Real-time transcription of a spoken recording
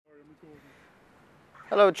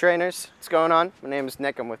Hello, trainers. What's going on? My name is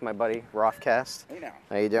Nick. I'm with my buddy Rofcast. Hey now.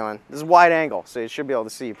 How you doing? This is wide angle, so you should be able to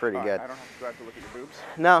see you pretty good. I don't have to look at your boobs?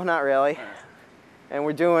 No, not really. Right. And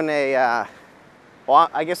we're doing a, well,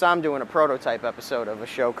 I guess I'm doing a prototype episode of a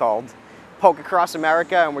show called PokeCross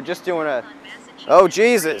America, and we're just doing a, oh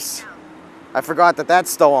Jesus. I forgot that that's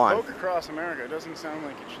still on. PokeCross America doesn't sound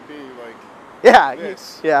like it should be like Yeah,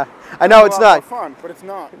 this. Yeah. I know it's not. Fun, but it's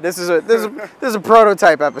not. This is a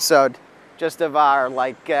prototype episode, just of our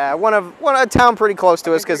one of a town pretty close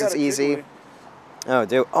to us because it's easy. Jiggly. Oh,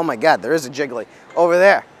 dude! Oh my God, there is a Jiggly over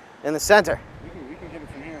there in the center. We can get it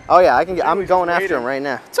from here. Oh yeah, I can get. I'm Jiggly's going just after him waiting.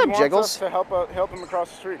 right now. What's up, He Jiggles? wants us to help him across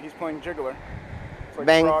the street. He's playing Jiggler. It's like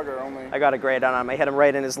Bang! Frogger only. I got a grade on him. I hit him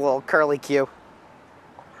right in his little curly Q.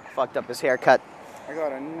 Fucked up his haircut. I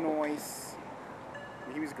got a noise.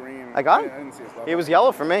 He was green. I got I him. didn't see his level. He was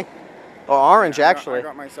yellow for me. Or orange, actually. I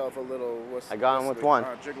got myself a little. I got him with one.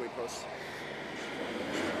 Jiggly puss.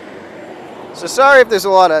 So sorry if there's a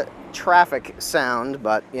lot of traffic sound,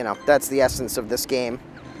 but you know, that's the essence of this game.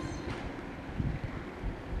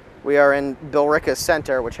 We are in Billerica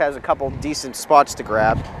Center, which has a couple decent spots to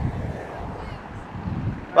grab.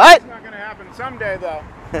 What? It's not going to happen someday, though.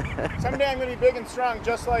 Someday I'm going to be big and strong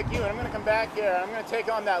just like you, and I'm going to come back here, and I'm going to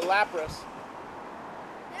take on that Lapras.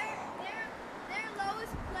 Their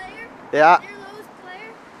lowest player. Yeah. Their lowest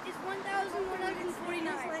player is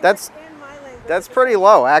 1,149. That's pretty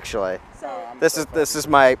low, actually. So, This is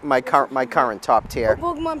my current top tier.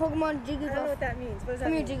 Pokemon, Jigglypuff. I don't know what that means. What does that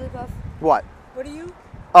Come here, mean? Jigglypuff. What? What are you?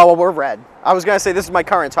 Oh, well, we're red. I was gonna say this is my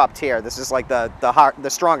current top tier. This is like the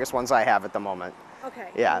strongest ones I have at the moment. Okay.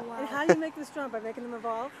 Yeah. And how do you make them strong? By making them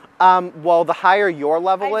evolve? Well, the higher your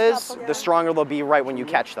level I is, got Pokemon. the stronger they'll be right when you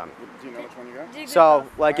catch them. Do you know which one you got? Jigglypuff. So,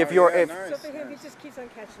 like, if Oh, you're, yeah, if nice. So for him, he just keeps on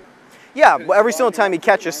catching them. yeah, well, every single time he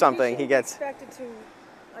catches something, he gets. Expected to,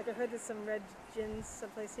 like I heard there's some red gins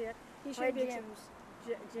someplace here. He should Red be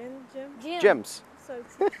gyms. Jim. Gyms. So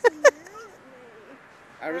it's mad at me.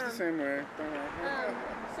 I was the same way. Don't worry.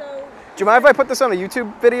 So Do you mind if I put this on a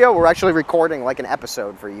YouTube video? We're actually recording like an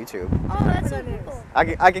episode for YouTube. Oh, that's so What that cool.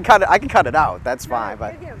 I can cut it. I can cut it out. That's fine.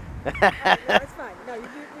 But Get him. No, it's fine. No,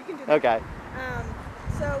 we can do that. okay.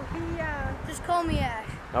 So he. Just call me Ash.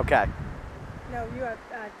 Okay. No, you are.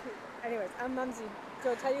 Anyways, I'm Mumsy.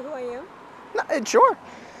 So tell you who I am. No, sure.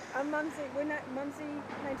 I'm Mumsy. We're not Mumsy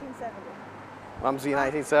 1970. Mumsy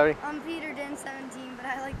 1970. I'm Peter Den 17, but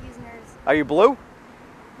I like using hers. Are you blue?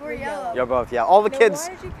 We're yellow. You're both. Yeah. All the No, kids.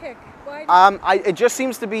 Why did you pick? Why did It just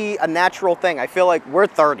seems to be a natural thing. I feel like we're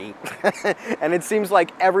 30, and it seems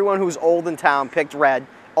like everyone who's old in town picked red.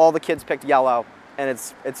 All the kids picked yellow, and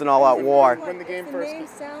it's an all-out war. When the game the first name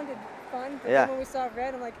sounded fun, but Yeah. then when we saw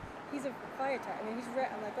red, I'm like, he's a fire type. I mean, he's red.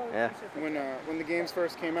 I'm like, oh, Yeah. we should pick when the games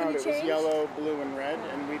first came Can out, you it was change? yellow, blue, and red,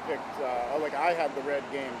 and we picked. I had the red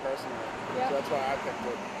game personally, Yeah. so that's why I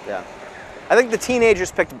picked it. Yeah. I think the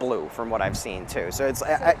teenagers picked blue, from what I've seen too. So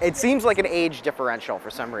it seems like an age differential for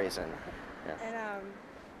some reason. And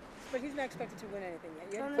but he's not expected to win anything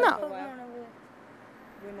yet. You So haven't no. played for a while. Pokemon over.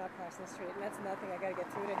 We're not crossing the street, and that's another thing I gotta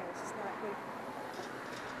get through to him. It's just not good.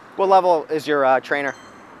 What level is your trainer?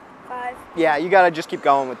 5. Yeah, you gotta just keep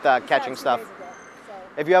going with We saw it catching 2 stuff. days ago, so.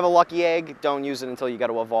 If you have a lucky egg, don't use it until you got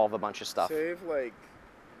to evolve a bunch of stuff. Save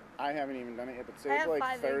I haven't even done it yet, but I save have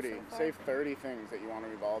 5 eggs 30. so far. Save 30 things that you want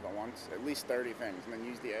to evolve at once. At least 30 things, and then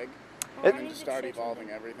use the egg. It- And then just start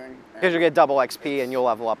evolving everything. Because you'll get double XP and you'll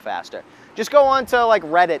level up faster. Just go on to like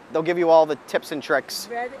Reddit. They'll give you all the tips and tricks.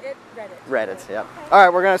 Reddit. Reddit, yep. All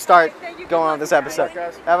right, we're gonna start Thank you. Good going on luck, with this guys. episode.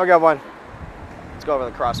 Guys. Have a good one. Let's go over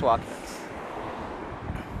the crosswalk.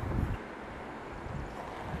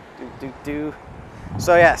 Do.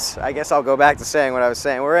 So yes, I guess I'll go back to saying what I was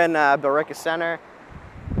saying. We're in Billerica Center,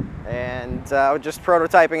 and we're just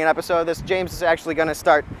prototyping an episode of this. James is actually gonna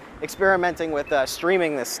start experimenting with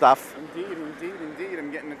streaming this stuff. Indeed.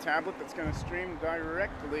 I'm getting a tablet that's going to stream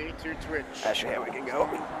directly to Twitch. Actually, here we can go.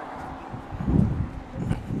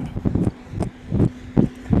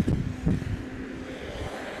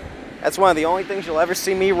 That's one of the only things you'll ever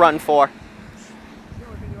see me run for.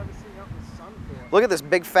 Look at this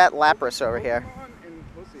big fat Lapras over here. Pokemon and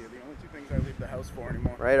Pussy are the only 2 things I leave the house for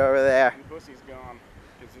anymore. Right over there. And Pussy's gone.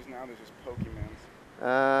 Because there's just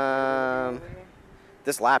Pokemons.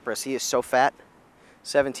 This Lapras, he is so fat.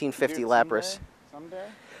 1750 Dude, Lapras. Someday,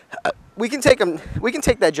 We can take him. We can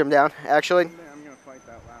take that gym down. Actually, I'm going to fight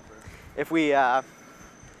that Lapras.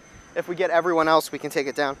 if we get everyone else, we can take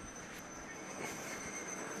it down.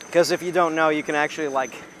 Because if you don't know, you can actually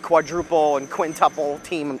like quadruple and quintuple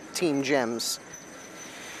team gyms.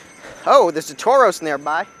 Oh, there's a Tauros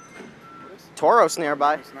nearby.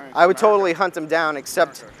 I would totally hunt him down,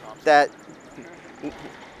 except that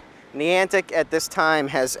Niantic at this time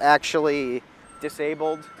has actually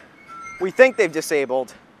disabled. We think they've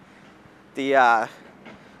disabled the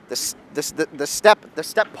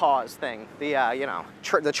step pause thing.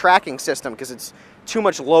 The tracking system, because it's too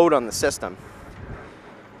much load on the system.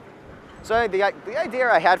 So the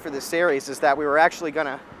idea I had for this series is that we were actually going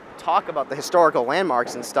to talk about the historical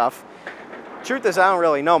landmarks and stuff. Truth is, I don't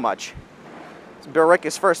really know much. It's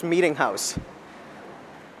Billerica's first meeting house.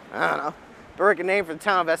 I don't know. Billerica named for the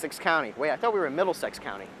town of Essex County. Wait, I thought we were in Middlesex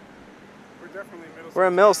County. We're definitely Middlesex. We're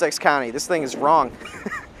in Middlesex County. This thing is wrong.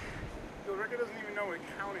 Billerica doesn't even know what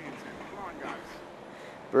county it's in. Come on, guys.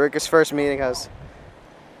 Billerica's first meeting house.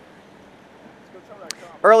 Let's go tell that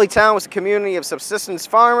cop. Early town was a community of subsistence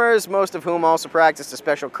farmers, most of whom also practiced a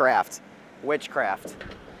special craft, witchcraft.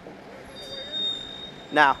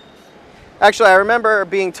 Now, actually, I remember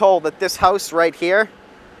being told that this house right here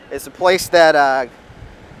is a place that,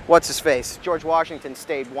 what's his face? George Washington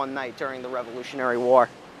stayed one night during the Revolutionary War,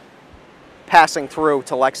 passing through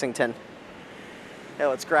to Lexington. Hey,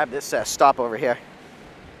 let's grab this stop over here.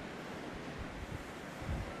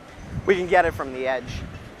 We can get it from the edge.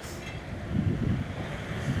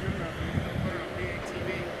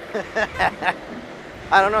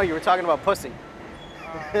 I don't know, you were talking about pussy.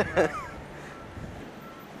 Dude,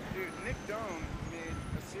 Nick Doan made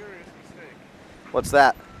a serious mistake. What's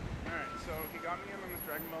that? Alright, so he got me in on this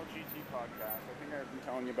Dragon Ball GT podcast. I think I've been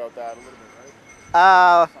telling you about that a little bit,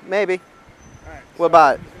 right? Maybe. Alright. What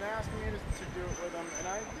about it? He's been asking me to do it with him, and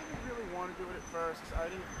I didn't really want to do it at first. I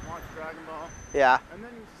didn't watch Dragon Ball. Yeah. And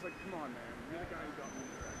then he was just like, come on, man. You're the guy who got me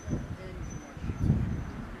into Dragon Ball. And you watch GT.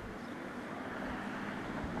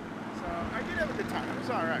 So I did have a good time. It was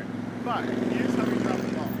alright. But here's how we dropped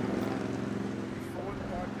the ball. Before the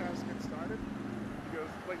podcast gets started, he goes,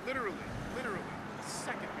 like literally, a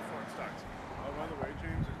second before it starts. Oh, by the way,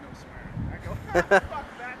 James, there's no swearing. I go, fuck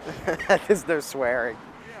that shit. There's no swearing.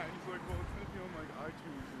 Yeah, he's like, well, it's gonna be on like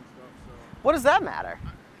iTunes and stuff, so. What does that matter?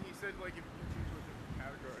 He said, like, if you choose a different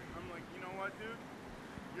category. I'm like, you know what, dude?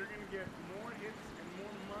 You're gonna get more hits and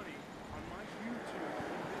more money on my YouTube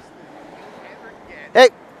than this thing will ever get. Hey,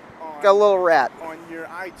 on, got a little rat. on your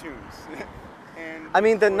iTunes. And I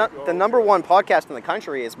mean, the like, oh, number one podcast in the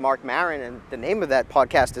country is Mark Maron, and the name of that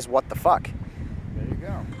podcast is What the Fuck. There you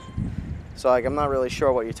go. So, like, I'm not really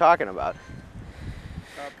sure what you're talking about.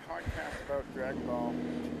 A podcast about Dragon Ball.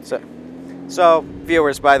 So,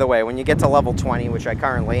 viewers, by the way, when you get to level 20, which I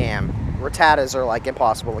currently am, Rattatas are, like,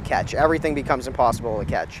 impossible to catch. Everything becomes impossible to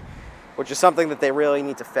catch, which is something that they really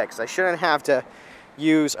need to fix. I shouldn't have to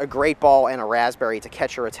use a Great Ball and a Raspberry to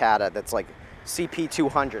catch a Rattata that's, like, CP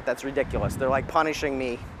 200. That's ridiculous. They're, like, punishing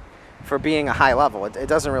me for being a high level. It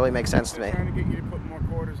doesn't really make sense to me. They're trying to get you to put more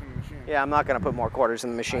quarters in the machine. Yeah, I'm not going to put more quarters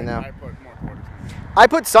in the machine, though. I put more quarters in the machine. I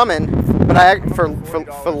put some in, but for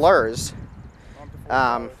 $40. lures,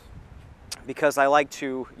 $40. because I like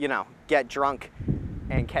to, get drunk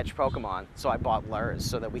and catch Pokemon. So I bought lures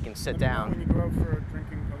so that we can sit down. When you go out for a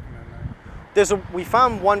drinking Pokemon night. We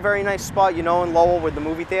found one very nice spot, in Lowell where the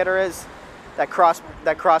movie theater is, that Cross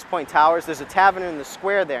Point Towers. There's a tavern in the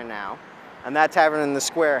square there now, and that tavern in the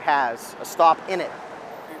square has a stop in it.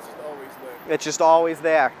 It's just always lit. It's just always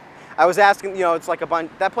there. I was asking, it's like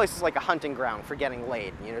that place is like a hunting ground for getting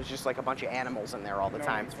laid. It's just like a bunch of animals in there all the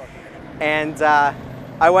time. And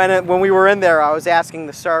I went in, when we were in there, I was asking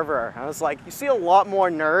the server, I was like, you see a lot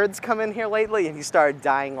more nerds come in here lately? And he started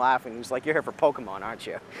dying laughing. He was like, you're here for Pokemon, aren't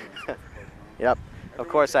you? Yep, of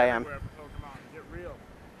course I am.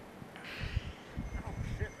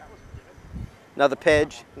 Another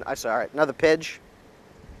Pidge. Sorry, another Pidge.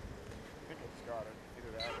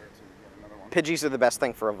 Pidgeys are the best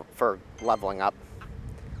thing for leveling up.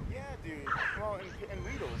 Yeah, dude. Well, and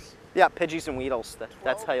Weedles. Yeah, Pidgeys and Weedles.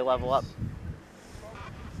 That's how you level up.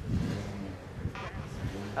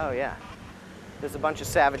 Oh yeah. There's a bunch of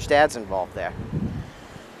savage dads involved there.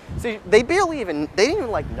 See, they didn't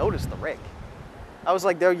even like notice the rig. I was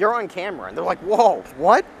like, you're on camera, and they're like, whoa,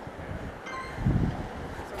 what?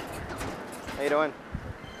 How you doing?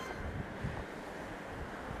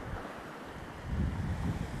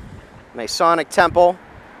 Masonic Temple.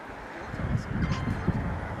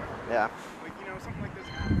 Yeah. Like, something like this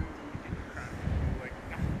happens and you kind of like,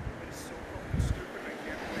 it's so fucking stupid, I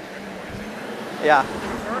can't believe it. Yeah. The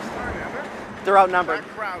first time ever, They're outnumbered. that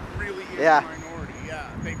crowd really is Yeah. a minority.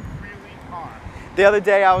 Yeah, they really are. The other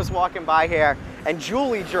day I was walking by here, and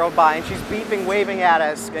Julie drove by, and she's beeping, waving at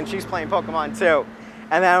us, and she's playing Pokemon too.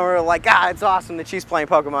 And then we were like, it's awesome that she's playing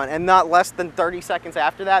Pokemon. And not less than 30 seconds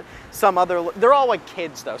after that, they're all like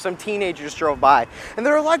kids though, some teenagers drove by. And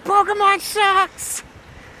they were like, Pokemon sucks!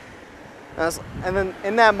 And then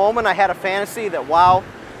in that moment, I had a fantasy that while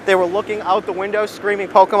they were looking out the window screaming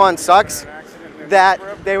Pokemon sucks, that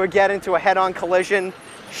they would get into a head-on collision,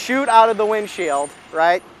 shoot out of the windshield,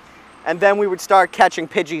 right? And then we would start catching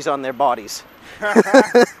Pidgeys on their bodies.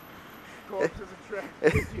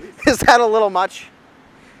 Is that a little much?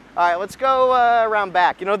 All right, let's go around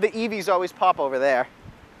back. You know, the Eevees always pop over there.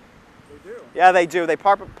 They do? Yeah, they do. They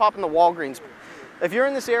pop in the Walgreens. If you're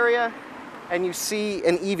in this area and you see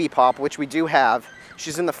an Eevee pop, which we do have,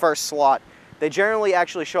 she's in the first slot, they generally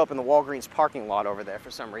actually show up in the Walgreens parking lot over there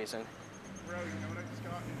for some reason. Bro, you know what I just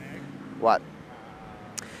got in an egg? What?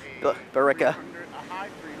 Billerica A high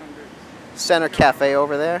 300. Center Cafe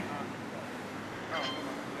over there. A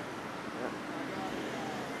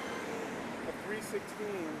 316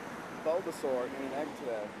 Bulbasaur in an egg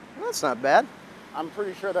today. That's not bad. I'm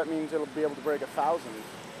pretty sure that means it'll be able to break 1,000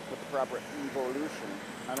 with the proper evolution.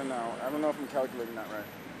 I don't know. I don't know if I'm calculating that right.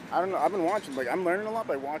 I don't know. I've been watching. Like, I'm learning a lot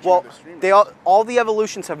by watching other streamers. They all the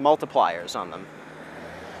evolutions have multipliers on them.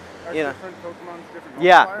 Are You know. different Pokemon's different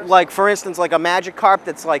Yeah, multipliers? like for instance, like a Magikarp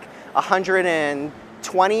that's like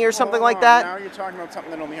 120 or something like that. Now you're talking about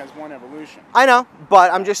something that only has one evolution. I know,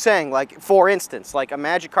 but I'm just saying, like, for instance, like a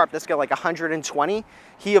Magikarp that's got like 120,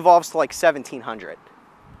 he evolves to like 1,700.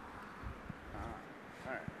 All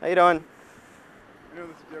right. How you doing? I know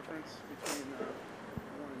there's a difference between 1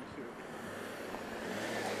 and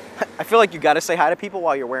 2. I feel like you got to say hi to people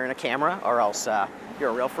while you're wearing a camera, or else you're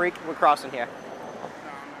a real freak. We're crossing here.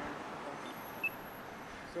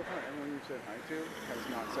 So far, everyone you said hi to has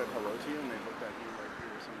not said hello to you, and they looked at you like you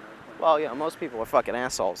were some other planet. Well, yeah, most people are fucking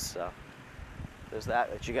assholes, so there's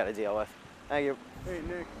that you got to deal with. Thank you. Hey,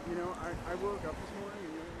 Nick, you know, I woke up this morning,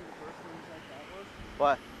 and you know who the first thing I thought was?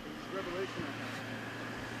 What? It was this revelation I had.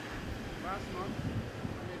 Last month,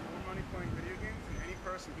 I made more money playing video games than any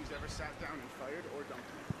person who's ever sat down and fired or dumped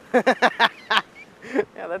me.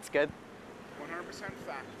 Yeah, that's good. 100%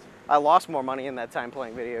 fact. I lost more money in that time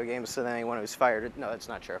playing video games than anyone who's fired. No, that's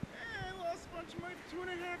not true. I lost a bunch of money for 2.5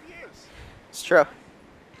 years. It's true. You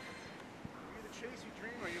either chase your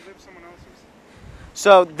dream or you live someone else's.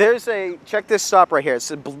 So there's check this stop right here. It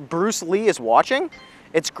says Bruce Lee is watching.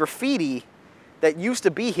 It's graffiti that used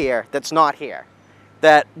to be here that's not here.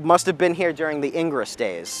 That must have been here during the Ingress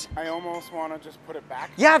days. I almost want to just put it back.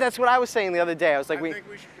 Yeah, that's what I was saying the other day. I was like, I think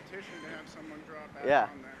we should petition to have someone draw it back yeah. on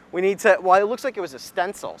there. We need to, well, it looks like it was a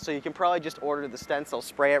stencil, so you can probably just order the stencil,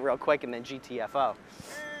 spray it real quick, and then GTFO. Pokemon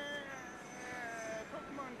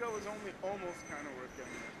Go is only almost kind of worth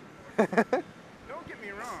getting there. Don't get me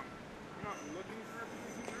wrong. I'm not looking for a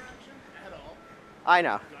business interaction at all. I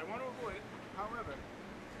know. I want to avoid it. However,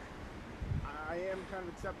 I am kind of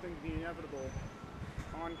accepting the inevitable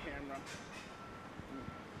on-camera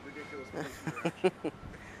ridiculous business interaction.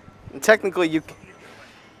 And technically, you,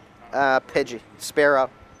 Pidgey, Sparrow.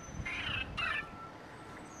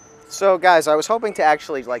 So guys, I was hoping to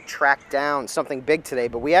actually like track down something big today,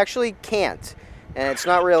 but we actually can't. And it's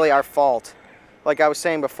not really our fault. Like I was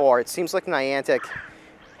saying before, it seems like Niantic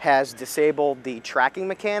has disabled the tracking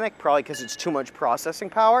mechanic, probably because it's too much processing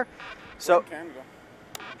power. So Canada.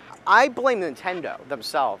 I blame Nintendo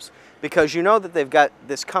themselves, because you know that they've got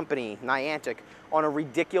this company, Niantic, on a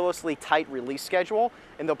ridiculously tight release schedule,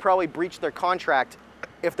 and they'll probably breach their contract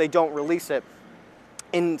if they don't release it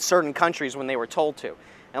in certain countries when they were told to.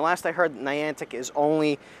 And last I heard, Niantic is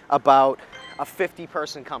only about a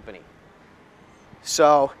 50-person company.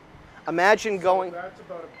 So imagine going... So that's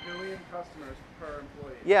about 1 billion customers per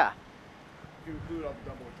employee. Yeah. If you include all the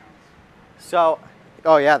double accounts. So,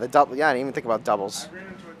 oh yeah, the double. Yeah, I didn't even think about doubles. I ran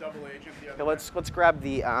into a double agent the other Okay, let's grab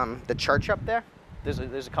the church up there. There's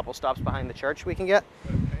a couple stops behind the church we can get.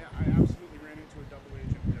 But I absolutely ran into a double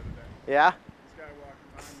agent the other day. Yeah. This guy walking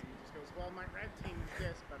behind me, he just goes, "Well, my red team is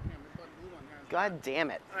this, but the blue one has." God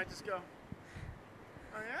damn it. I just go,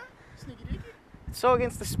 "Oh yeah, sneaky deaky." It's so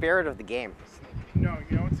against the spirit of the game. No,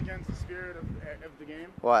 you know what's against the spirit of the game?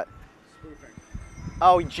 What? Spoofing.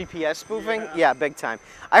 Oh, GPS spoofing? Yeah, big time.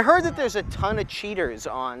 I heard that there's a ton of cheaters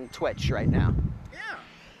on Twitch right now. Yeah,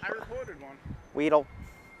 I reported one. Weedle.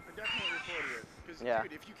 I definitely reported it. Because, Yeah.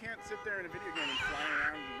 dude, if you can't sit there in a video game and fly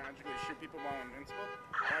around and magically shoot people while invincible,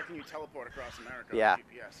 how can you teleport across America Yeah. with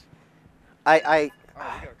GPS? I Oh, we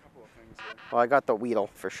got a couple of things here. well, I got the Weedle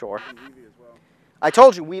for sure. And Eevee as well. I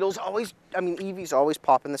told you, Weedle's always, Eevees always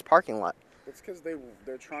pop in this parking lot. It's because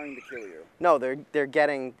they're trying to kill you. No, they're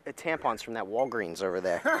getting tampons from that Walgreens over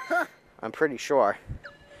there. I'm pretty sure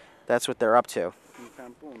that's what they're up to.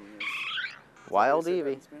 Wild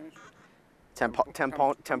Eevee.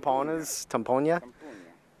 Tamponia.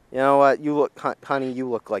 You know what? You look, honey. You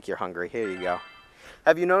look like you're hungry. Here you go.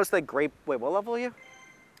 Have you noticed that grape? Wait, what level are you?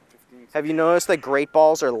 15. Have you noticed that great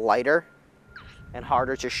balls are lighter and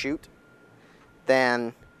harder to shoot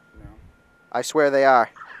than... No. I swear they are.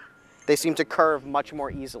 They seem to curve much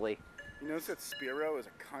more easily. You notice that Spiro is a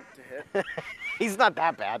cunt to hit? He's not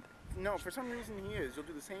that bad. No, for some reason he is. You'll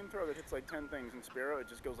do the same throw that hits like 10 things, and Spiro, it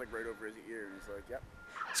just goes like right over his ear, and he's like, yep.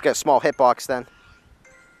 He's got a small hitbox then.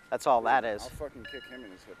 That's all that is. I'll fucking kick him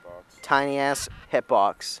in his hitbox. Tiny ass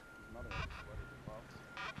hitbox.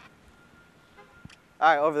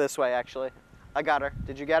 All right, over this way actually. I got her.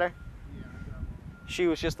 Did you get her? Yeah, I got one. She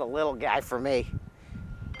was just a little guy for me.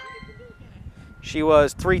 She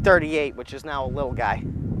was 338, which is now a little guy,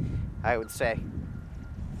 I would say.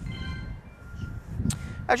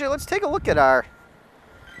 Actually, let's take a look at our...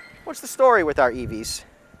 What's the story with our EVs?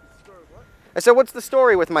 I said, what's the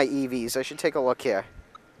story with my EVs? I should take a look here.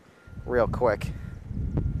 Real quick.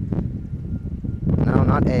 No,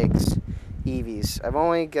 not eggs. EVs. I've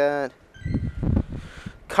only got...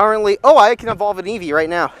 Currently... Oh, I can evolve an EV right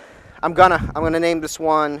now. I'm gonna name this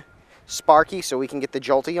one Sparky so we can get the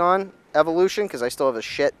Jolteon evolution, because I still have a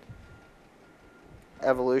shit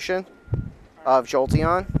evolution of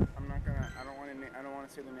Jolteon. I'm not gonna... I don't want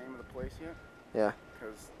to say the name of the place yet. Yeah.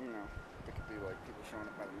 Because, you know, it could be like people showing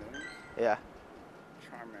up by the millions. Yeah.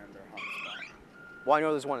 Charmander hotspot. Well, I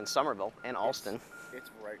know there's one in Somerville and Alston.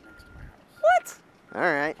 It's right next to my house. What? All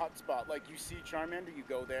right. Hotspot. Like, you see Charmander, you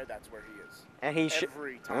go there, that's where he is. And he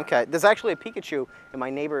Every time. Okay. There's actually a Pikachu in my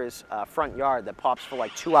neighbor's front yard that pops for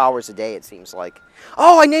like 2 hours a day, it seems like.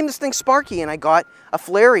 Oh, I named this thing Sparky and I got a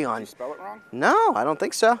Flareon. Did you spell it wrong? No, I don't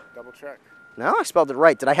think so. Double check. No, I spelled it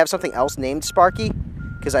right. Did I have something else named Sparky?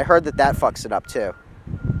 Because I heard that that fucks it up too.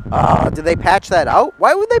 Did they patch that out?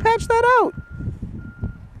 Why would they patch that out?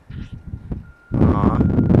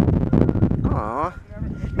 Aw.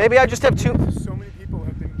 Maybe I just have two. So many people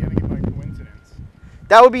have been getting it by coincidence.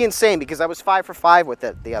 That would be insane because I was 5 for 5 with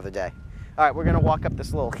it the other day. All right, we're going to walk up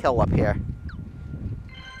this little hill up here.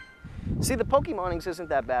 See, the Pokemonings isn't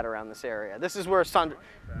that bad around this area. This is where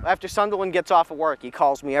after Sunderland gets off of work, he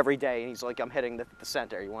calls me every day and he's like, I'm hitting the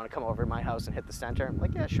center. You want to come over to my house and hit the center? I'm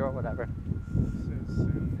like, yeah, sure, whatever.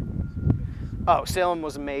 Oh, Salem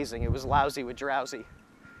was amazing. It was lousy with Drowsy.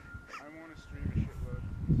 I want to stream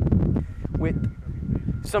a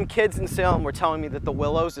shitload. Some kids in Salem were telling me that the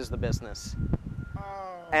Willows is the business. Oh,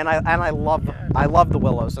 And I love the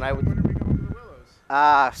Willows. And I would. When are we going to the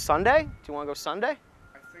Willows? Sunday? Do you want to go Sunday?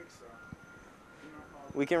 I think so.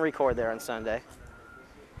 We can record there on Sunday.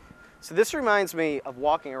 So this reminds me of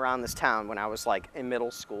walking around this town when I was like in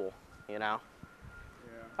middle school, you know?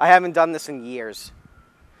 Yeah. I haven't done this in years.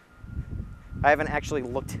 I haven't actually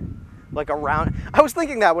looked like around. I was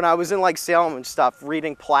thinking that when I was in like Salem and stuff,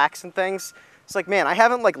 reading plaques and things. It's like, man, I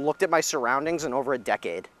haven't like looked at my surroundings in over a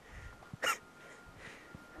decade. I don't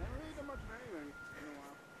really do much of anything in a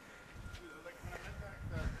while. Like when I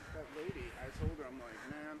met that lady, I told her, I'm like,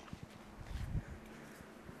 man.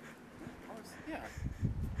 Yeah.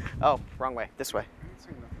 Oh, wrong way. This way. I didn't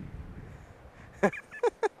say nothing. When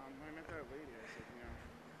I met that lady, I said, you know,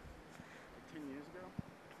 like 10 years ago.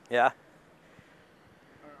 Yeah.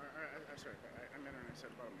 Sorry, I met her and I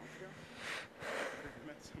said about a month ago. I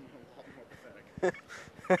met someone a lot more pathetic.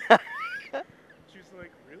 She was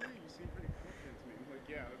like, really? You seem pretty confident to me. I'm like,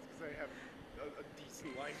 yeah, that's because I have a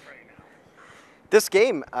decent life right now. This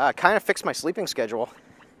game kind of fixed my sleeping schedule.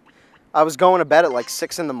 I was going to bed at like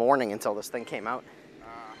 6 in the morning until this thing came out. Yeah,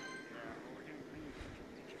 well, we're getting green.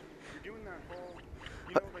 You're doing that whole,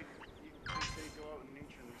 you know, like, they say go out in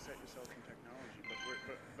nature and reset yourself from technology,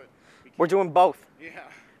 but We're doing both. yeah.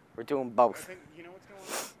 We're doing I both. think, you know what's going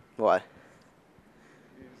on? What?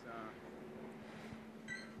 Is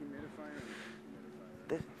humidifier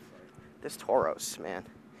and humidifier. This Tauros, man.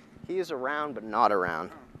 He is around, but not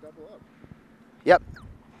around. Oh, double up. Yep.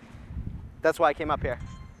 That's why I came up here.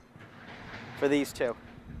 For these two.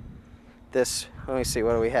 This, let me see,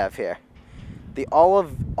 what do we have here? The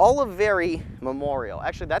Oliveri Memorial.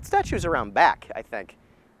 Actually, that statue's around back, I think.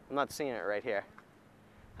 I'm not seeing it right here.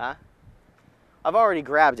 Huh? I've already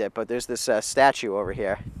grabbed it, but there's this statue over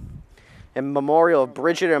here. In memorial of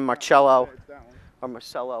Bridget and Marcello, or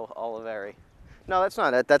Marcello Oliveri. No, that's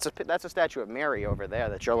not it. That's a statue of Mary over there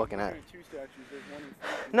that you're looking at. Two statues. There's one in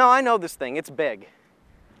front. No, I know this thing. It's big.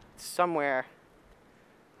 It's somewhere.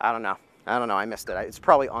 I don't know. I missed it. It's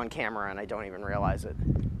probably on camera and I don't even realize it.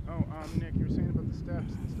 Oh, Nick, you were saying about the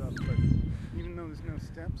steps and stuff, but even though there's no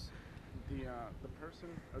steps, the person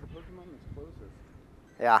or the Pokemon that's closest.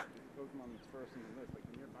 Yeah. The Pokemon that's first in the list, like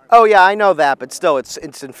the nearby. Oh yeah, I know that, but still, it's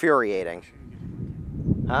infuriating.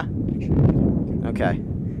 Huh? Okay.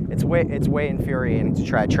 It's way infuriating to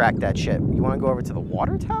try to track that shit. You want to go over to the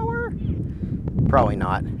water tower? Probably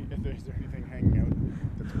not. If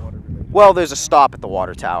Well, there's a stop at the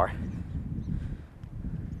water tower.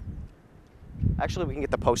 Actually, we can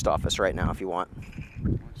get the post office right now if you want.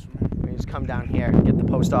 Works for me. We can just come down here and get the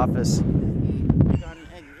post office. I got an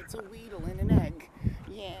egg. It's a Weedle and an egg.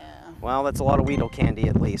 Yeah. Well, that's a lot of Weedle candy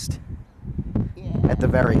at least. Yeah. At the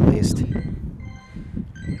very least. At least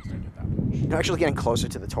I get that much. You're actually getting closer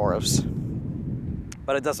to the Tauros.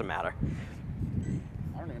 But it doesn't matter.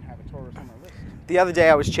 I don't even have a Taurus on my list. The other day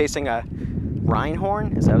I was chasing a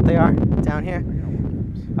Rhinehorn. Is that what they are down here?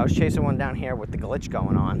 I was chasing one down here with the glitch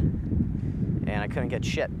going on. And I couldn't get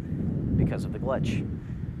shit because of the glitch.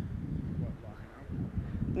 What,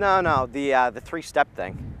 locking out? No, the 3-step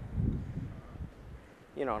thing.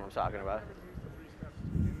 You know what I'm talking about. I haven't used the 3 steps to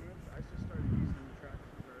begin with. I just started using the tracker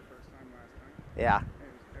for the very first time last night. Yeah. And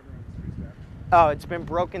it was everyone's 3 steps. Oh, it's been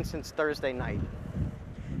broken since Thursday night.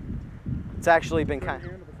 It's actually been kind of...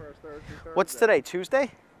 Handle the first Thursday. What's today,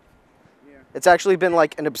 Tuesday? Yeah. It's actually been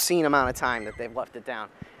like an obscene amount of time that they've left it down.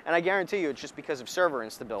 And I guarantee you it's just because of server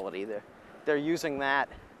instability. They're using that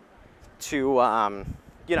to,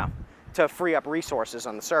 you know, to free up resources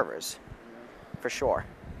on the servers, for sure.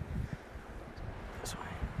 This way.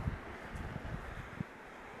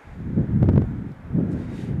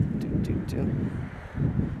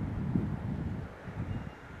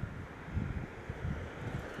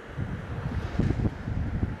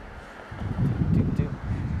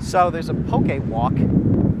 So there's a Poke Walk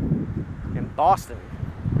in Boston.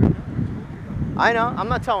 I know. I'm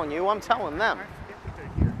not telling you. I'm telling them. I forget that they're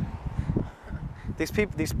here. These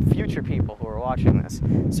people, these future people who are watching this.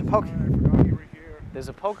 It's a I forgot you were here. There's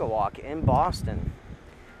a Poke Walk in Boston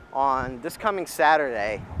on this coming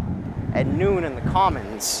Saturday at noon in the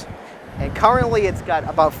Commons. And currently it's got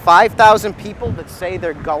about 5,000 people that say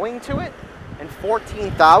they're going to it and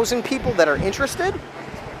 14,000 people that are interested.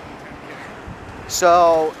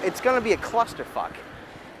 So it's going to be a clusterfuck.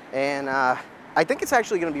 And I think it's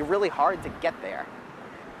actually going to be really hard to get there.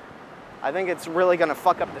 I think it's really going to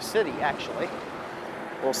fuck up the city, actually.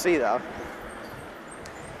 We'll see, though.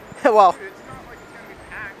 Well, It's not like it's going to be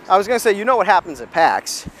packed. I was going to say, you know what happens at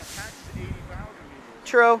PAX. Yeah, packed is 80,000 people.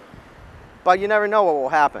 True. But you never know what will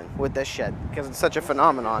happen with this shit, because it's such a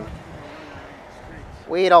phenomenon.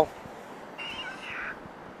 Weedle.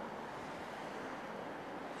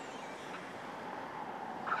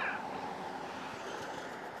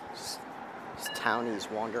 Just townies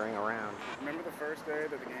wandering around. Remember the first day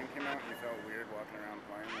that the game came out and you felt weird walking around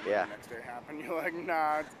playing? And Yeah. The next day happened, you're like,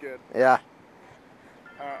 nah, it's good. Yeah.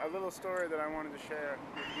 A little story that I wanted to share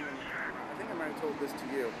with you and the camera. I think I might have told this to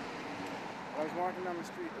you. I was walking down the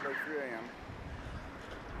street at like 3 a.m.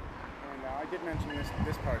 And I did mention this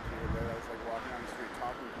part to you, that I was like walking down the street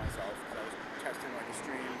talking to myself because I was testing like a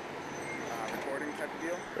stream recording type of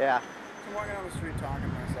deal. Yeah. So I'm walking down the street talking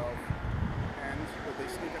to myself, and they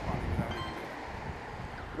sneak up on me without even doing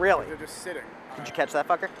it. Really? They're just sitting. Did you catch that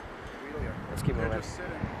fucker? Really? Let's keep They're moving. just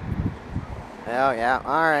sitting. Oh, yeah.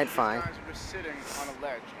 All right, These fine. guys are just sitting on a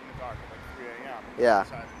ledge in the dark at like 3 a.m. Yeah.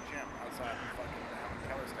 Outside the gym, outside the fucking Helen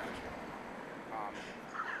Keller statue.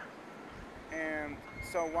 And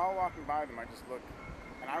so while walking by them, I just looked,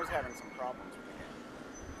 and I was having some problems with the game.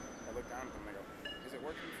 I looked down at them and I go, is it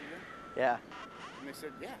working for you? Yeah. And they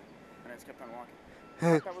said, yeah. And I just kept on walking.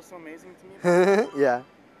 What that was so amazing to me Yeah.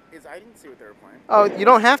 is I didn't see what they were playing. Oh, you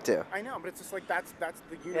don't have to. I know, but it's just like that's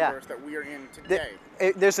the universe that we are in today.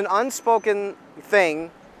 There's an unspoken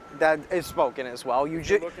thing that is spoken as well. If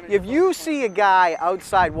you're looking at If your you phone- see a guy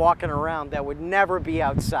outside walking around that would never be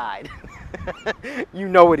outside, you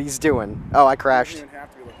know what he's doing. Oh, I You crashed. don't even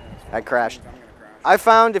have to be looking at his phone. I crashed. I'm gonna crash. I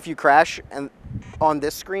found if you crash and on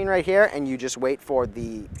this screen right here, and you just wait for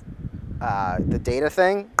the data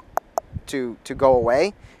thing to go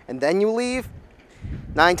away, and then you leave,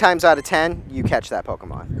 9 times out of 10, you catch that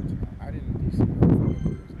Pokemon. I didn't see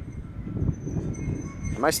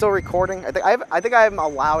Am I still recording? I think I'm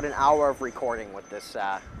allowed an hour of recording with this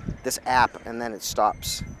this app, and then it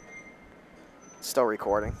stops. It's still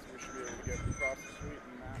recording. we should be able to get across the street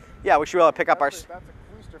and that. Yeah, we should be able to pick up our. That's a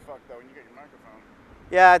clusterfuck though when you get your microphone.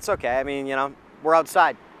 Yeah, it's okay. I mean, you know, we're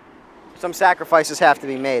outside. Some sacrifices have to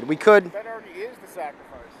be made. We could. That already is the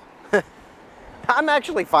sacrifice. I'm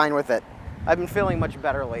actually fine with it. I've been feeling much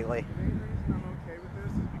better lately. The main reason I'm okay with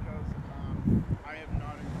this is because I have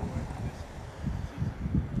not enjoyed this season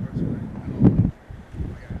or spring at all.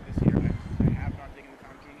 Like this year, I have not taken the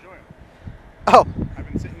time to enjoy it. Oh, I've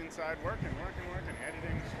been sitting inside working,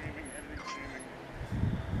 editing, streaming. And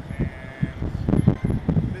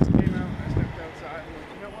this came out and I stepped outside and went,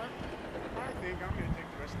 you know what? I think I'm going to take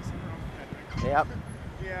the rest of the summer off of editing. yep.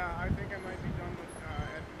 Yeah, I think I might be done with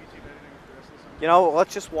YouTube editing for the rest of the summer. You know,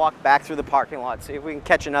 let's just walk back through the parking lot, see if we can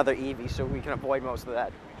catch another Eevee so we can avoid most of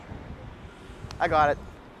that. I got it.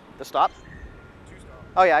 The stop? 2 stops.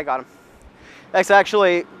 Oh yeah, I got him. That's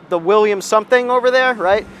actually the William something over there,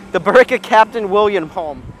 right? The Billerica Captain William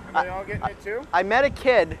home. Are they all getting it too? I met a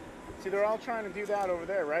kid. See, they're all trying to do that over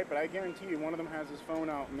there, right? But I guarantee you, one of them has his phone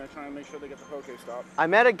out and they're trying to make sure they get the PokeStop. I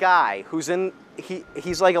met a guy who's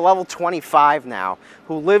he's like a level 25 now,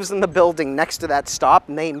 who lives in the building next to that stop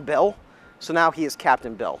named Bill. So now he is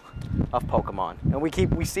Captain Bill of Pokemon. And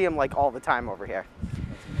we see him like all the time over here.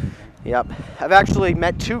 Yep. I've actually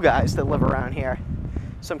met 2 guys that live around here.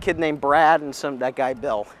 Some kid named Brad and that guy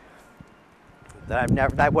Bill. That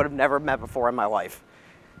I would have never met before in my life.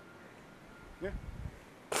 Yeah.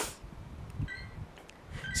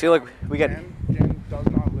 See, look, we got. Jen does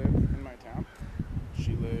not live in my town.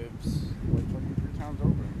 She lives like fucking 3 towns over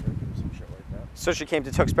in Turkey or some shit like that. So she came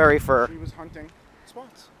to Tewksbury for. She was hunting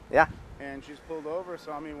spots. Yeah. And she's pulled over,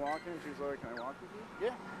 saw me walking, and she's like, "Can I walk with you?"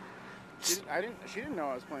 Yeah. She didn't know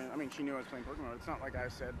I was playing. I mean, she knew I was playing Pokemon. It's not like I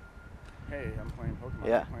said, "Hey, I'm playing Pokemon."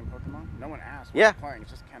 Yeah. I'm playing Pokemon. No one asked. Yeah. I'm playing.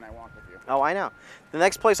 It's just, "Can I walk with you?" Oh, I know. The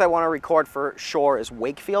next place I want to record for sure is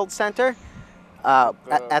Wakefield Center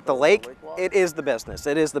at the lake. walk? It is the business.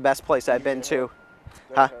 It is the best place I've been to.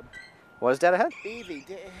 Dead Huh? ahead. Was Dead Ahead? Evie,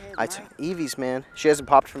 dead ahead, Evie's, man. She hasn't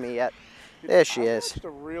popped for me yet. There she I is. watched a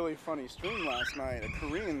really funny stream last night, a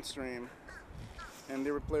Korean stream, and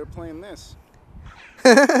they were playing this.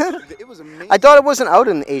 It was amazing. I thought it wasn't out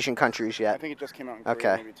in Asian countries I yet. think it just came out in Korea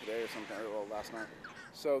Okay. maybe today or something, or well, last night.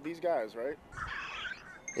 So these guys, right?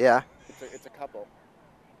 Yeah. It's a couple,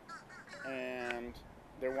 and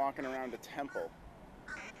they're walking around a temple.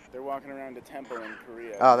 They're walking around a temple in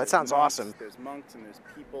Korea. Oh, that There's sounds monks, awesome. There's monks and there's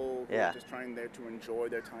people who Yeah. are just trying there to enjoy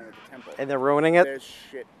their time at the temple. And they're ruining it? There's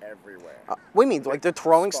shit everywhere. What do you mean? Like they're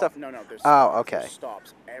throwing Stop- stuff? No, there's Oh, stops. okay. There's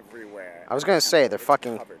stops everywhere. I was gonna say, they're It's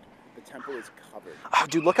fucking- covered. The temple is covered. Oh,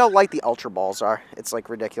 dude, look how light the Ultra Balls are. It's like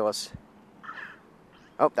ridiculous.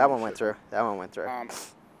 Oh, that one went through. That one went through.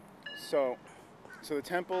 So the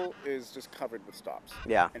temple is just covered with stops.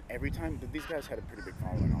 Yeah. And every time these guys had a pretty big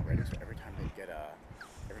following already, so every time they'd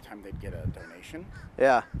get a donation,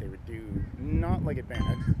 Yeah. they would do not like a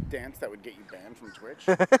dance that would get you banned from Twitch,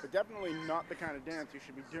 but definitely not the kind of dance you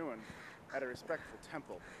should be doing at a respectful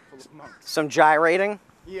temple full of monks. Some gyrating?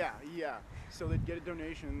 Yeah. So they'd get a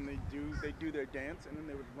donation, they'd do their dance, and then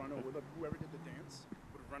they would run over. Whoever did the dance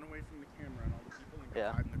would run away from the camera and all the people and go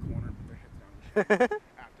Yeah. hide in the corner and put their heads down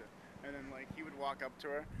after. And then like he would walk up to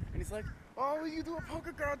her and he's like, "Oh, you do a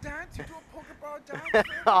poker girl dance? You do a poker ball dance?"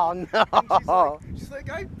 Oh, no. And she's like,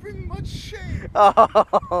 "I bring much shame."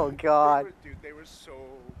 Oh, God. They were so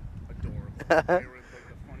adorable. They were like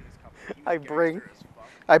the funniest couple. He was I bring- gangster as fuck.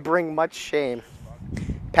 I bring much shame.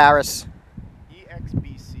 Paris.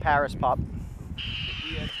 EXBC. Paris pop. The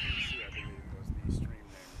EXBC, I believe, was the stream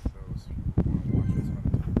name for those who want to watch this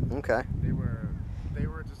another time. Okay. They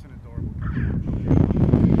were just an adorable couple. They didn't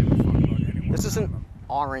give a fuck about anyone This is around an them.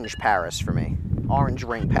 orange Paris for me. Orange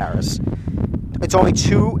ring Paris. It's only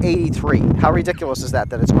 $2.83. How ridiculous is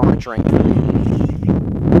that it's orange ring for me?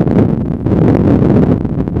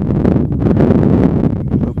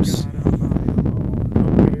 Oops.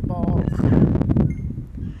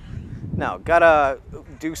 No, gotta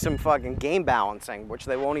do some fucking game balancing, which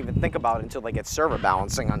they won't even think about until they get server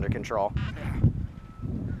balancing under control.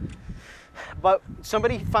 But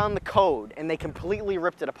somebody found the code and they completely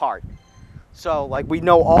ripped it apart. So, like, we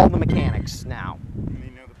know all the mechanics now. And they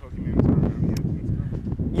know the Pokemons aren't around yet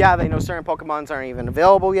and stuff. Yeah, they know certain Pokemons aren't even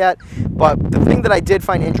available yet. But the thing that I did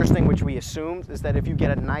find interesting, which we assumed, is that if you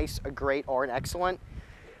get a nice, a great, or an excellent,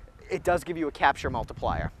 it does give you a capture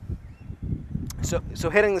multiplier. So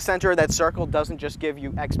hitting the center of that circle doesn't just give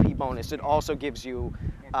you XP bonus, it also gives you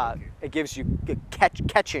a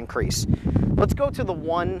catch increase. Let's go to the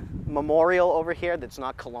one memorial over here that's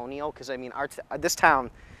not colonial, because I mean this town,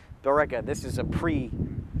 Billerica, this is a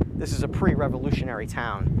pre-revolutionary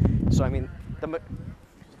town. So I mean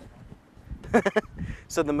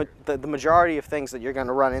the majority of things that you're going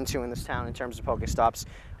to run into in this town in terms of Pokestops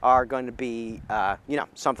are going to be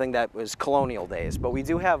something that was colonial days. But we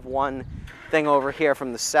do have one thing over here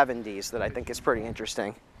from the 70s that I think is pretty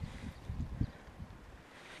interesting.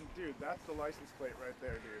 Dude, that's the license plate right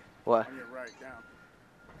there, dude. What? On your right, down.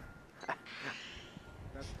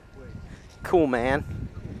 That's the plate. Cool, man.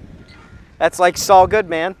 That's like Saul Good,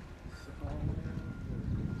 man.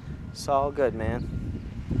 Saul Good, man.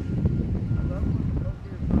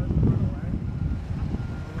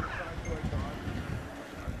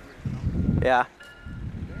 Yeah.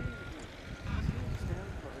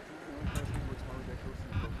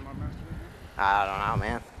 I don't know,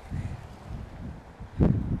 man.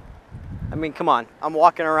 mean, come on. I'm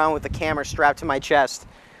walking around with the camera strapped to my chest,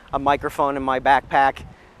 a microphone in my backpack,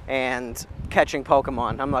 and catching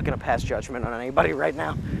Pokemon. I'm not going to pass judgment on anybody right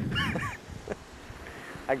now.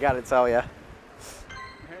 I got to tell you. Hey,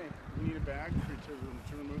 you need a bag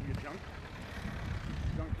to remove your junk?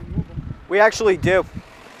 Junk removal. We actually do.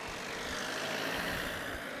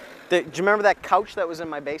 Do you remember that couch that was in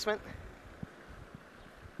my basement?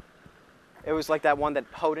 It was like that one that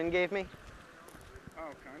Hoden gave me.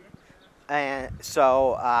 Oh, kind of. And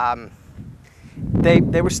so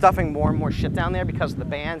they were stuffing more and more shit down there because of the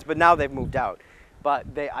bands, but now they've moved out. But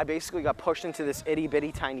I basically got pushed into this itty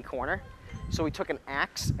bitty tiny corner. So we took an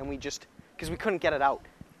axe and because we couldn't get it out.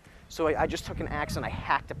 So I just took an axe and I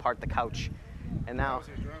hacked apart the couch. And now,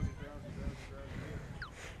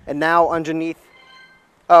 underneath,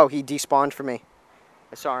 oh, he despawned for me.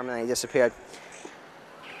 I saw him and then he disappeared.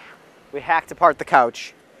 We hacked apart the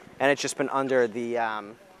couch and it's just been under the,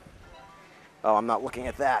 oh, I'm not looking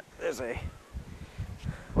at that. There's a,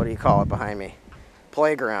 what do you call it behind me?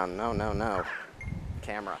 Playground, no.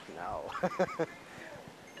 Camera, no.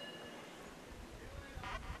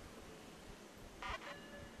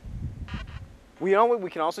 You know what we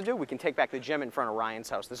can also do? We can take back the gym in front of Ryan's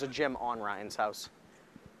house. There's a gym on Ryan's house.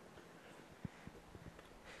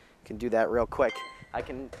 Can do that real quick. I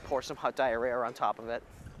can pour some hot diarrhea on top of it,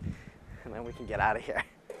 and then we can get out of here.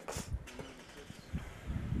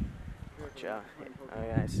 Oh yeah,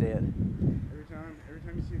 I see it. Every time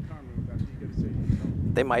you see a car move, that's what you gotta say to yourself.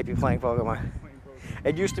 They might be playing Pokemon.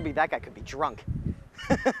 It used to be that guy could be drunk.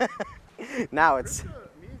 Now it's... Me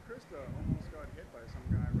and Christa almost got hit by some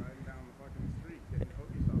guy riding down the fucking street getting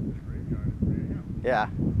PokeStops in the graveyard at 3 a.m. Yeah. Like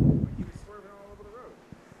he was swerving all over the road.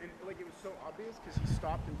 And like it was so obvious because he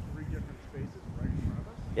stopped in 3 different spaces right in front of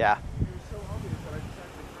us. Yeah. It was so obvious that I just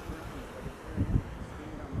actually turned around and like at 3 a.m.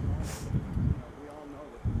 screaming down the hall. We all know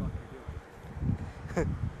what the fuck you're doing.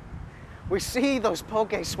 We see those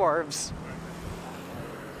Poke swerves.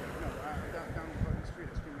 No, down the fucking street,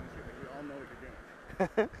 I screamed down the street, like we all know what you're doing. You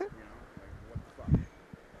know, like what the fuck?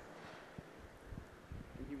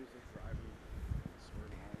 And he was just driving,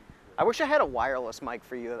 swerving all. I wish I had a wireless mic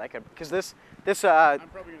for you that I could, because this I'm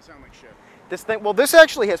probably gonna sound like shit. this thing, well, this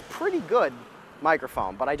actually has pretty good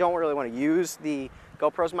microphone, but I don't really want to use the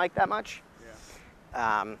GoPro's mic that much.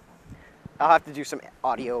 Yeah. I'll have to do some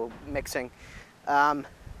audio mixing.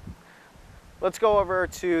 Let's go over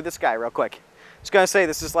to this guy real quick. I was gonna say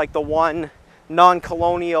this is like the one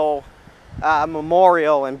non-colonial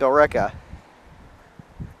memorial in Billerica.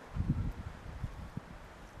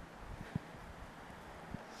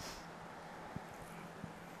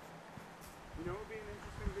 You know what would be an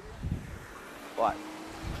interesting video? What?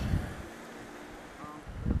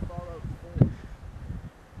 Fallout 4.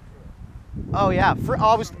 Oh yeah, I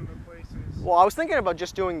was Some of the places. well, I was thinking about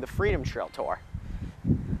just doing the Freedom Trail tour.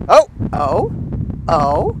 Oh.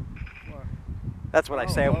 What? That's what I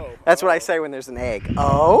say. Oh. That's what I say when there's an egg.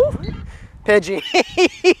 Oh, Pidgey.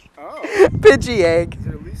 Oh. Pidgey egg. Is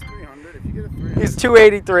it at least 300? If you get a 300. He's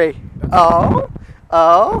 283. Oh.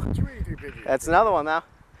 283 Pidgey. That's another one now.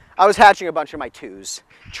 I was hatching a bunch of my twos,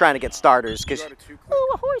 trying to get starters. You Cause got a 2-click?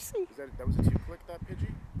 oh, a horsey. That was a 2-click, that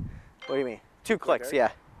Pidgey? What do you mean? 2 clicks, egg?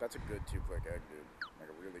 yeah. That's a good 2-click egg, dude. Like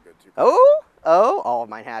a really good 2-click. Oh, all of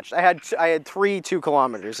mine hatched. I had 3 2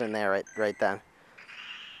 kilometers in there right then.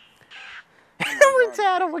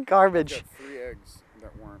 Retard of a garbage. I got 3 eggs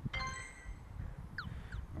that weren't.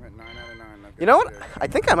 I'm at 9 out of 9. I've got You know what? 3 eggs. I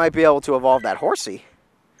think I might be able to evolve that horsey.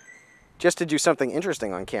 Just to do something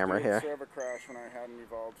interesting on camera Dude, here. server crash when I had an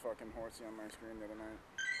evolved fucking horsey on my screen the other night.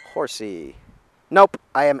 Horsey. Nope,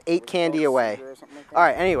 I am 8 Was it candy called away. Cedar or something like that? All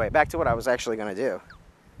right, anyway, back to what I was actually going to do.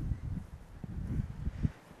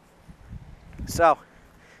 So,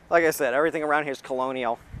 like I said, everything around here is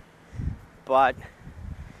colonial. But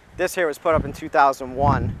this here was put up in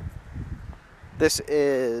 2001. This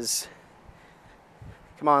is,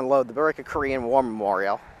 come on, load, the Billerica Korean War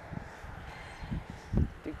Memorial.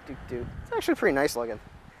 It's actually pretty nice looking.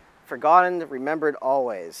 Forgotten, remembered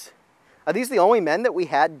always. Are these the only men that we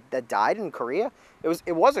had that died in Korea?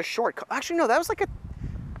 It was a short. Actually, no, that was like a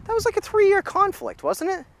 3-year conflict,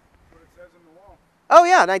 wasn't it? What it says on the wall. Oh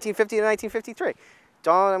yeah, 1950 to 1953.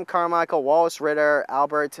 Donham, Carmichael, Wallace Ritter,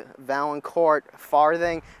 Albert, Valancourt,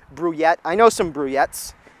 Farthing, Bruyette. I know some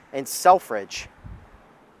Bruyettes, and Selfridge.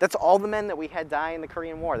 That's all the men that we had die in the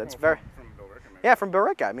Korean War. That's very. From Billerica, maybe. Yeah, from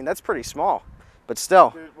Billerica. I mean, that's pretty small, but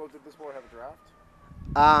still. Did this war have a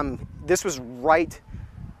draft? This was right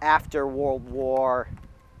after World War.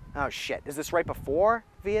 Oh shit! Is this right before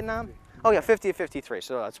Vietnam? Oh yeah, 50 to 53.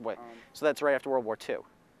 So that's what. So that's right after World War II,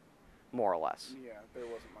 more or less. Yeah, there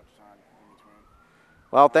wasn't much time in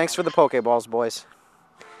Well, thanks for the Pokeballs, boys.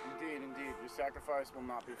 Indeed, indeed. Your sacrifice will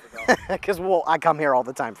not be forgotten. Because I come here all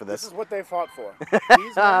the time for This this. is what they fought for.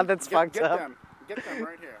 These men, That's fucked up. Get them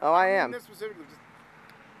right here. Oh, I am. This specifically, just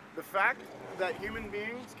the fact that human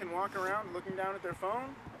beings can walk around looking down at their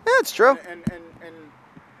phone. Yeah, it's true. And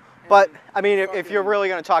But, I mean, if fucking- you're really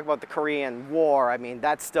going to talk about the Korean War, I mean,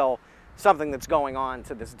 that's still something that's going on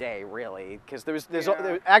to this day, really. Because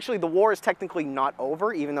actually, the war is technically not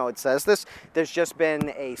over, even though it says this. There's just been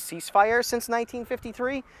a ceasefire since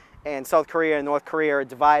 1953, and South Korea and North Korea are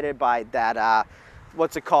divided by that,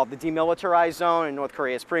 what's it called, the demilitarized zone, and North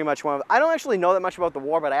Korea is pretty much one of, I don't actually know that much about the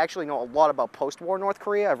war, but I actually know a lot about post-war North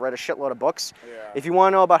Korea. I've read a shitload of books. Yeah. If you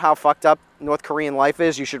want to know about how fucked up North Korean life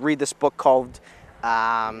is, you should read this book called,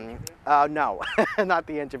 no, not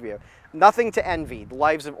The Interview. Nothing to Envy, The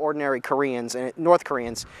Lives of Ordinary Koreans, and North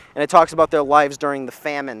Koreans, and it talks about their lives during the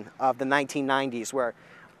famine of the 1990s, where,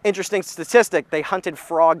 interesting statistic, they hunted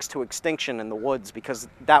frogs to extinction in the woods because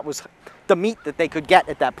that was the meat that they could get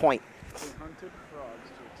at that point. They hunted frogs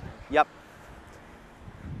to extinction. Yep.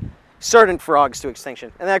 Certain frogs to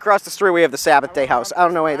extinction. And then across the street we have the Sabbath Day House. I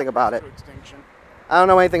don't know anything about it. To extinction. I don't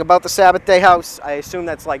know anything about the Sabbath Day House. I assume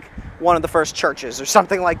that's like one of the first churches or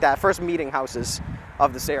something like that, first meeting houses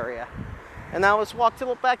of this area. And now let's walk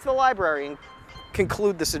back to the library and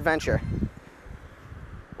conclude this adventure.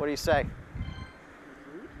 What do you say?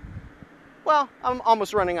 Well, I'm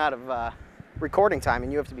almost running out of recording time,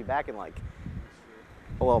 and you have to be back in like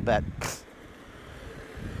a little bit.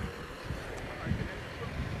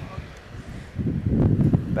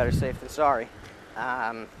 Better safe than sorry.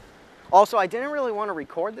 Also, I didn't really want to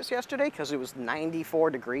record this yesterday because it was 94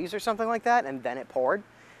 degrees or something like that, and then it poured.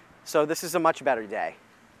 So this is a much better day.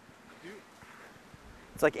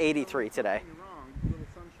 It's like 83 today. Don't get me wrong, a little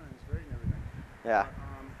sunshine is great and everything. Yeah.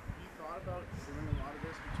 You thought about doing a lot of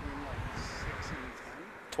this between like 6 and 10?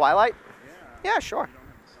 Twilight? Yeah. Yeah, sure. You don't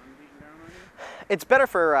have the sun beating down on you? It's better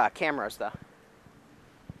for cameras, though.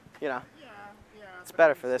 You know, Yeah. it's but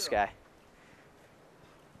better I mean, for this still. guy.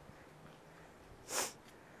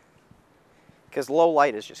 Because low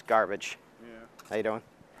light is just garbage. Yeah. How you doing?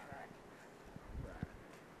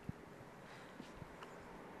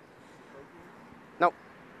 Nope.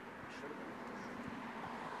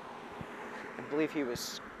 I believe he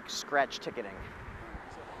was scratch ticketing.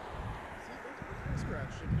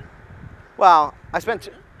 Well, I spent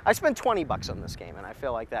 20 bucks on this game, and I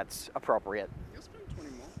feel like that's appropriate. You'll spend 20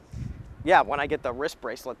 more. Yeah, when I get the wrist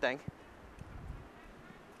bracelet thing.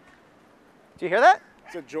 Do you hear that?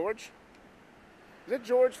 Is it George? Is it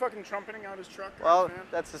George fucking trumpeting out his truck? Well, man?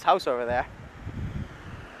 that's his house over there.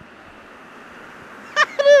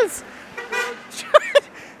 It is!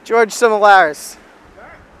 George Similaris.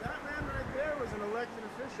 That man right there was an elected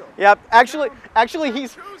official. Yep, actually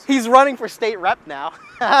he's running for state rep now.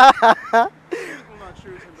 People not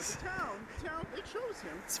choose him, but the town, they chose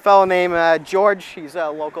him. This fellow named George, he's a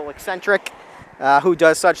local eccentric who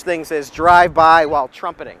does such things as drive-by while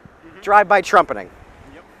trumpeting. Drive-by trumpeting.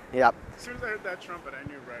 Yep. As soon as I heard that trumpet, I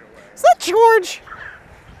knew right away. Is that George?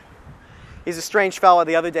 He's a strange fella.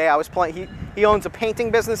 The other day I was playing, he owns a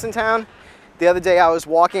painting business in town. The other day I was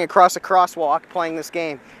walking across a crosswalk playing this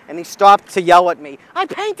game, and he stopped to yell at me, "I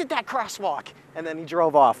painted that crosswalk!" And then he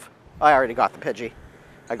drove off. I already got the Pidgey.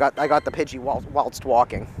 I got the Pidgey whilst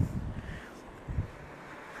walking.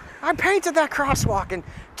 I painted that crosswalk in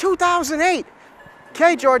 2008.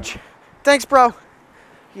 Okay, George. Thanks, bro.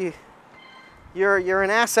 You're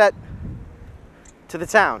an asset to the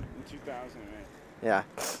town. In 2008. Yeah.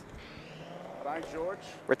 But I, George,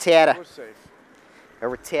 Retata. was safe. A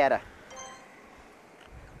retata.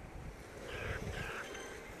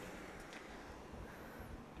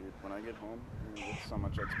 Dude, when I get home, I'm gonna get so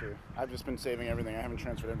much XP. I've just been saving everything. I haven't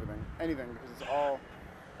transferred anything because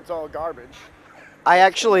it's all garbage. I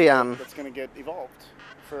actually That's gonna get evolved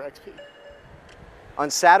for XP. on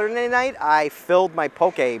Saturday night I filled my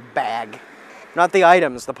Poke bag, not the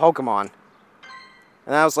items, the Pokemon,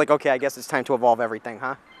 and I was like, okay, I guess it's time to evolve everything,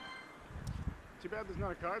 huh? Too bad there's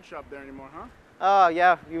not a card shop there anymore, huh? Oh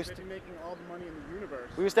yeah, we They'd be making all the money in the universe.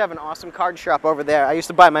 used to have an awesome card shop over there. I used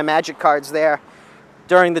to buy my Magic cards there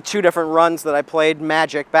during the 2 different runs that I played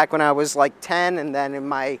Magic back when I was like 10 and then in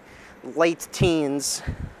my late teens.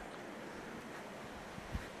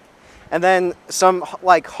 And then some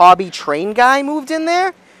like hobby train guy moved in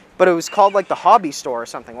there, but it was called like the Hobby Store or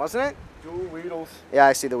something, wasn't it? Dual Weedles. Yeah,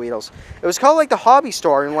 I see the Weedles. It was called like the Hobby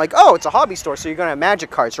Store, and like, oh, it's a hobby store, so you're gonna have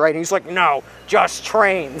Magic cards, right? And he's like, no, just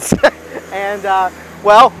trains. And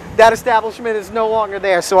well, that establishment is no longer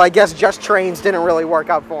there, so I guess just trains didn't really work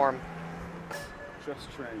out for him.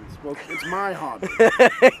 Just trains. Well, it's my hobby.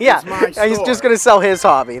 Yeah, It's my he's store. just going to sell his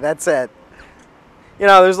hobby. That's it. You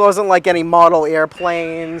know, there wasn't like any model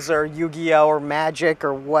airplanes or Yu-Gi-Oh! Or Magic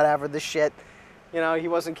or whatever the shit. You know, he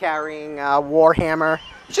wasn't carrying Warhammer.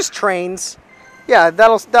 Just trains. Yeah,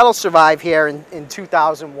 that'll survive here in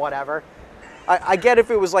 2000 whatever. I get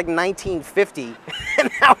if it was like 1950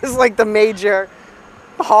 and that was like the major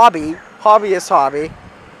hobbyist hobby.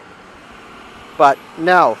 But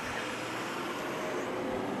no.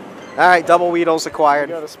 All right, double Weedles We acquired.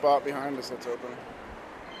 got a spot behind us that's open.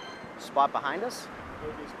 Spot behind us?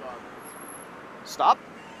 Poke spot. Stop?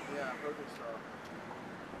 Yeah, Poke stop.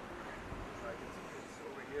 Like it's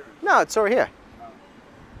over here. No, it's over here.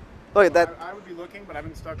 Look at that. I would be looking, but I've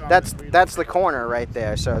been stuck on That's the corner right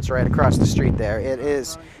there. So it's right across the street there. It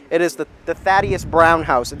is the Thaddeus Brown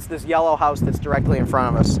house. It's this yellow house that's directly in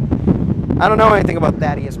front of us. I don't know anything about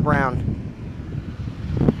Thaddeus Brown.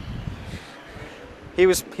 He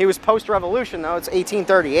was post-revolution though. It's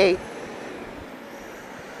 1838.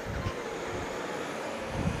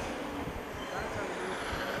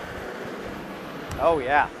 Oh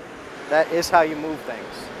yeah, that is how you move things.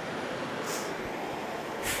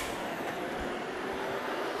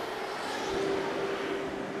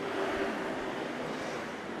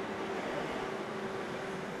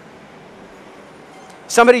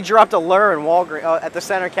 Somebody dropped a lure in Walgreens at the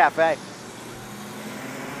Center Cafe.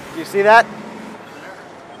 Do you see that?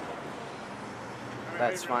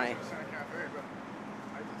 That's funny.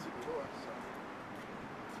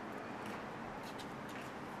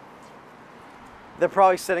 They're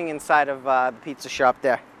probably sitting inside of the pizza shop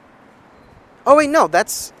there. Oh wait, no,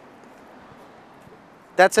 that's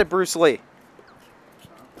at Bruce Lee.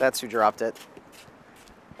 That's who dropped it.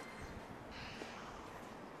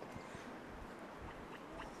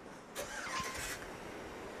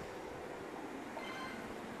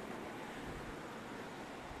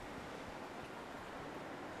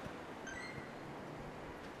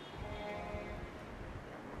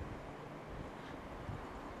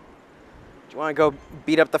 Do you want to go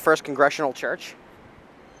beat up the first congressional church?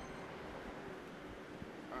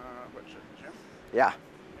 What church? Jim? Yeah.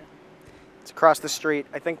 It's across the street.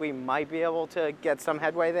 I think we might be able to get some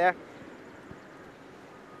headway there.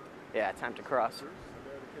 Yeah, time to cross.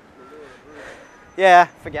 Yeah,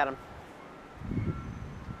 forget him.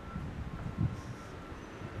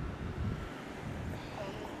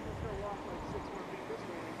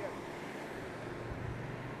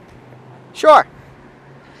 Sure.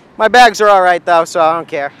 My bags are all right though, so I don't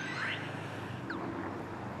care.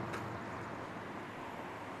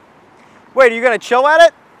 Wait, are you gonna chill at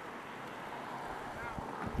it?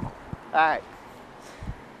 All right.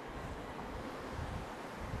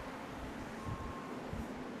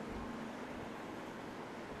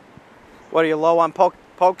 What, are you low on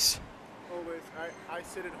pokes? Always. I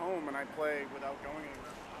sit at home and I play without going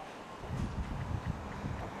anywhere.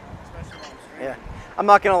 Especially when I'm streaming. Yeah. I'm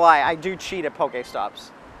not gonna lie, I do cheat at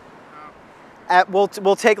PokeStops.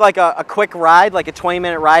 We'll take like a quick ride, like a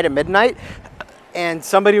 20-minute ride at midnight, and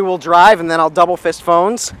somebody will drive, and then I'll double fist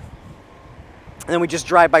phones, and then we just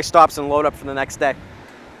drive by stops and load up for the next day.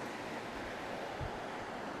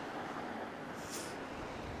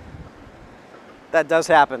 That does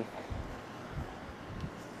happen.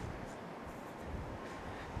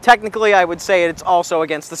 Technically, I would say it's also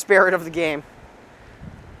against the spirit of the game,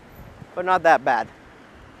 but not that bad.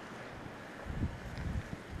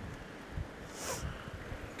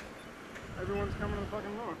 Everyone's coming to the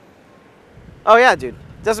fucking door. Oh yeah, dude.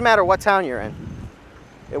 Doesn't matter what town you're in.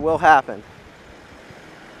 It will happen.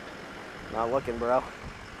 Not looking, bro.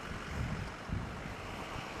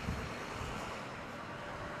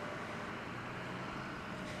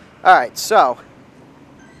 Alright, so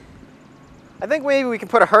I think maybe we can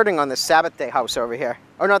put a herding on this Sabbath Day house over here.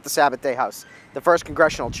 Or not the Sabbath Day house. The First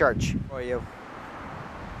Congressional Church. For you.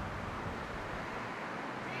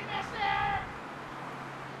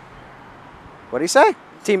 What did he say?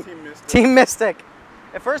 Team Mystic. Team Mystic.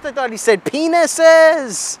 At first I thought he said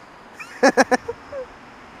penises.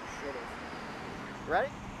 Ready?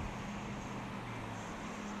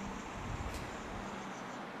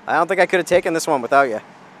 I don't think I could have taken this one without you.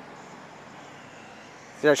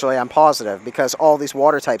 Actually, I'm positive, because all these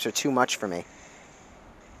water types are too much for me.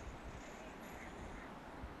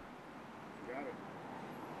 Got it.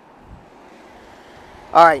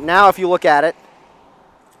 All right, now if you look at it,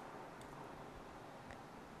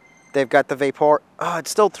 they've got the Vapor. Oh,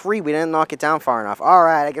 it's still 3. We didn't knock it down far enough. All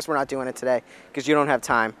right, I guess we're not doing it today because you don't have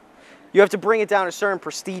time. You have to bring it down to a certain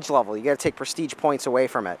prestige level. You got to take prestige points away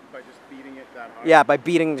from it. By just beating it that hard? Yeah, by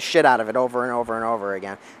beating the shit out of it over and over and over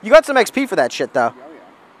again. You got some XP for that shit, though. Oh, yeah.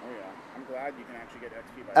 Oh, yeah. I'm glad you can actually get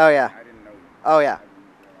XP but Oh, yeah. I didn't know. Oh, yeah. I didn't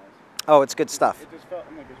realize. Oh, it's good stuff. It just felt,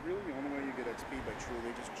 I'm like, is really the only way you get XP by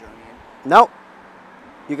truly just journeying? Nope.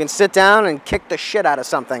 You can sit down and kick the shit out of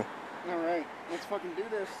something. All right, let's fucking do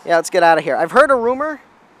this. Yeah, let's get out of here. I've heard a rumor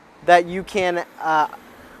that you can,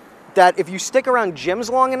 that if you stick around gyms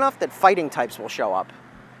long enough, that fighting types will show up.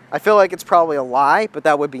 I feel like it's probably a lie, but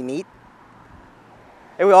that would be neat.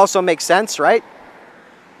 It would also make sense, right?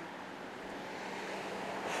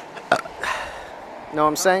 Know what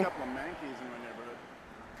I'm saying? A couple of Mankeys in my neighborhood.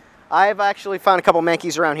 I've actually found a couple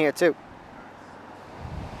Mankeys around here, too.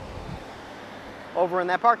 Over in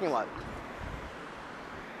that parking lot.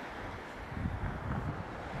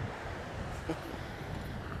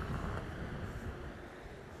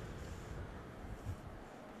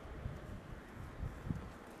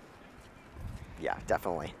 Yeah,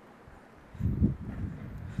 definitely.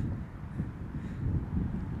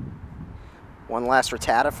 One last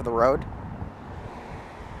Rattata for the road.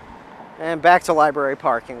 And back to library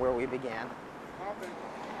parking where we began.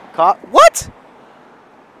 What?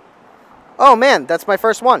 Oh man, that's my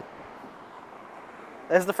first one.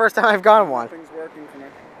 This is the first time I've gotten one. Nothing's working for me.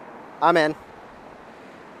 I'm in.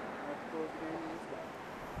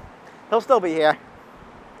 He'll still be here.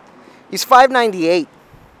 He's $5.98.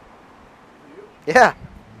 Yeah.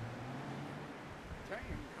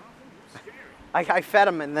 I fed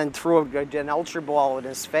him and then threw an Ultra Ball in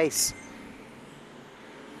his face.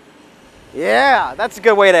 Yeah, that's a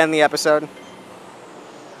good way to end the episode.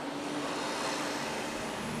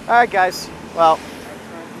 All right, guys. Well.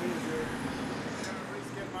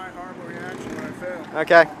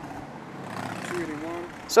 Okay.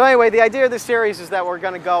 So anyway, the idea of this series is that we're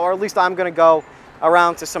going to go, or at least I'm going to go,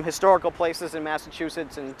 around to some historical places in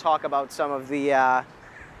Massachusetts and talk about some of the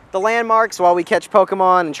landmarks while we catch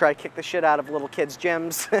Pokemon and try to kick the shit out of little kids'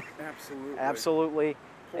 gyms. Absolutely. Absolutely.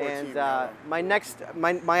 And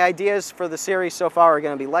Team, my ideas for the series so far are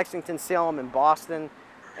going to be Lexington, Salem, and Boston.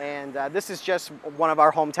 And this is just one of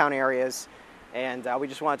our hometown areas. And we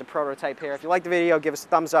just wanted to prototype here. If you like the video, give us a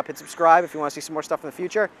thumbs up, hit subscribe if you want to see some more stuff in the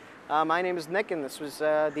future. My name is Nick, and this was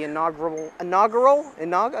the inaugural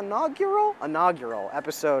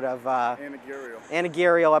episode of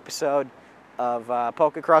Anagirial episode of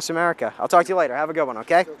PokeCross America. I'll talk to you later. Have a good one,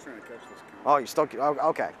 okay? Still trying to catch this guy. Oh, you're still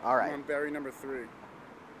okay. All right. I'm on berry number 3 in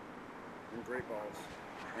Great Balls,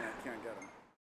 and I can't get him.